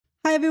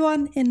Hi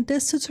everyone, in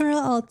this tutorial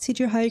I'll teach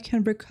you how you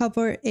can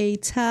recover a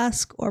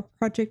task or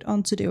project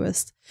on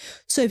Todoist.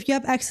 So if you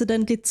have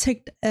accidentally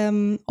ticked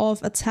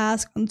off a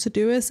task on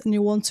Todoist and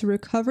you want to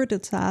recover the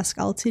task,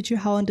 I'll teach you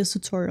how in this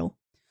tutorial.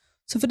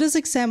 So for this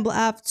example, I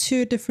have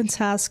two different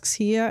tasks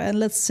here, and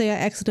let's say I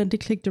accidentally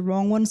clicked the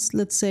wrong ones.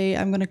 Let's say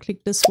I'm going to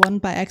click this one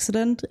by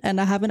accident and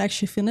I haven't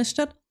actually finished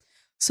it.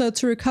 So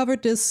to recover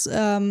this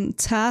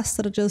task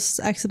that I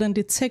just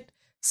accidentally ticked,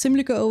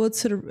 simply go over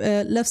to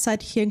the left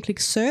side here and click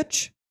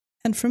search.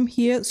 And from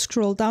here,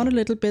 scroll down a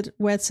little bit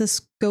where it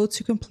says go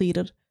to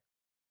completed.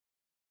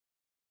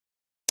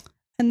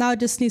 And now it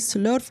just needs to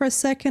load for a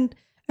second.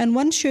 And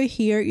once you're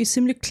here, you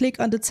simply click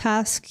on the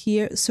task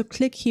here. So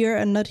click here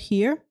and not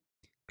here.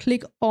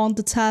 Click on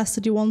the task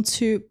that you want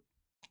to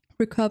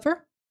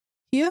recover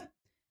here.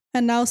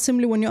 And now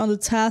simply when you're on the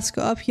task,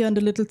 go up here on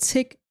the little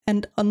tick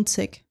and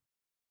untick.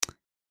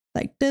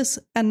 Like this.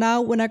 And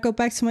now when I go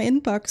back to my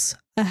inbox,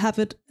 I have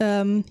it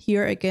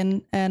here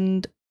again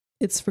and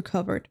it's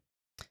recovered.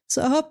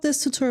 So I hope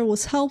this tutorial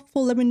was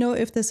helpful. Let me know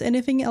if there's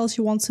anything else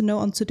you want to know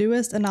on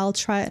Todoist and I'll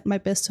try my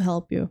best to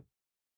help you.